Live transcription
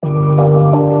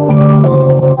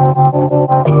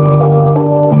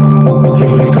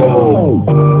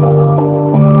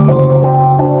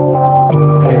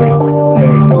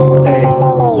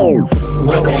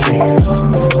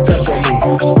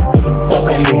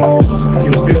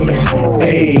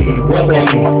rub on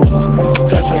me,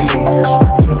 touch on me,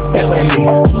 feel on me.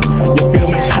 You feel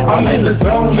me? I'm in the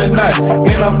zone tonight,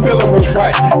 and I'm feeling it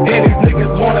right. And these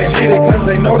niggas wanna hit it cause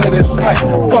they know that it's tight.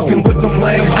 Fucking with them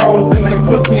lame hoes and they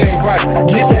pussy ain't right.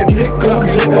 Get that dick up,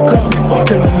 nigga, cause we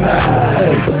fucking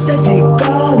tonight. Put that dick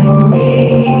all in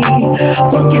me.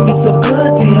 Fucking me so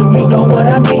good, damn, you know what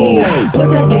I mean.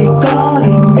 Put that dick all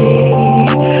in me.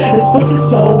 This pussy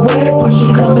so wet, push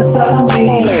it come inside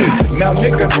me. Now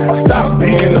nigga, stop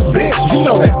being a bitch. You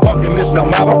know that fucking this no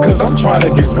matter cause I'm trying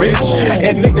to get rich.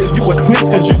 And nigga, you a snitch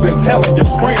cause you been telling your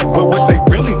friends. But what they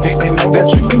really didn't know that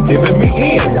you been giving me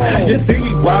in. You see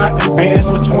me riding Benz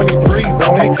with 23s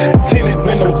on it. Tinted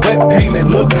windows, wet paint, and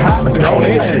look hot, don't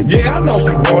it? Yeah, I know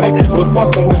you want it, but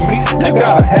fucking with me, you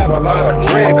gotta have a lot of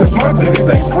bread. Cause my goodies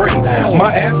ain't free.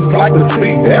 My ass is like the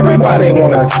sea, everybody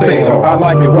wanna sell. I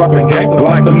like it rough and gang, but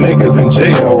like the niggas in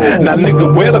jail. Now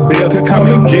nigga, where the bill to come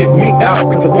and get me out?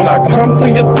 Cause when I come to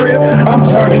your crib, I'm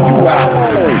turning you out.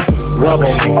 Rub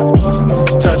on me,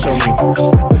 touch on me,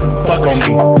 fuck on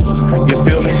me, you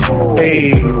feel me?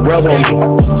 Hey, rub on me,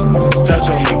 touch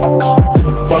on me,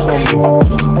 fuck on me,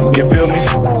 you feel me?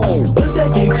 Put that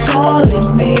dick all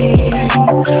in me.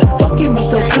 Fucking me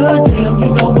so good, damn, you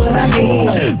know what I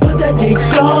mean. Put that dick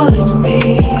all in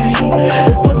me.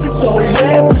 This pussy so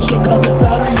wet, push it come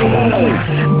inside of me.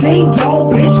 Ding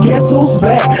dong, bitch, guess who's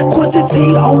back? Quincy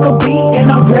T on the beat and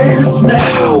I'm ready to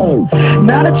snap.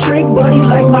 Not a trick, buddy,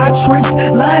 like my tricks.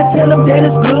 Lion tell him that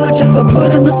it's good just to put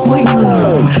him to sleep.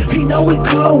 He know we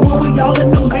good when we all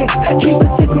in the mix. Keep it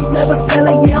secret, never tell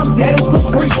it, yeah, I'm dead for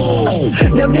free.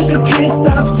 Them niggas can't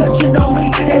stop touching on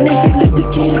me. And if he lift the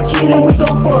kid, and we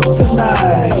gon' fuck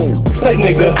tonight. Say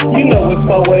nigga, you know it's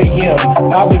 4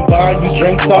 a.m. I've been buying you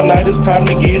drinks all night, it's time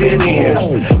to get it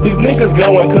in. These niggas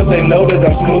going cause they know that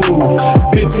I'm smooth.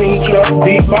 15 trucks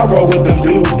deep, I roll with them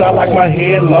dudes. I like my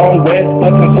head long, wet,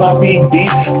 fucking sloppy deep.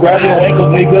 Grab your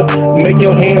ankles, nigga, make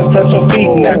your hands touch your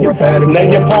feet. Now your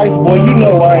price, boy, you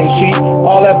know I ain't cheap.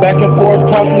 All that back and forth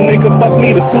talking, nigga, fuck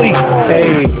me to sleep.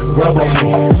 Hey, rub on me,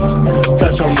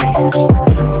 touch on me,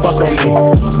 fuck on me,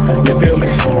 you feel me?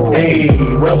 Hey,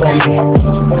 rub on me,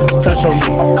 touch on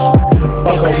me,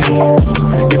 fuck on me,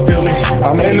 you feel me?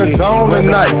 I'm in the zone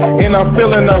tonight, and I'm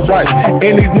feeling alright.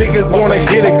 And these niggas wanna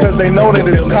get it cause they know that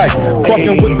it's tight.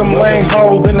 Fucking with them lame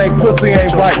hoes and they pussy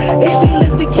ain't right. If he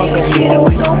lift the kid, and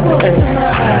we gon' fuck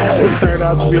tonight. It turned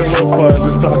out to be a little fun,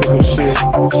 just talking some shit,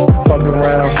 fucking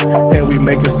around, and we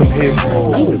making some hits.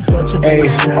 Hey,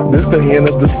 this the end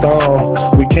of the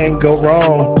song. We can't go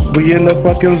wrong. We in the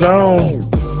fucking zone.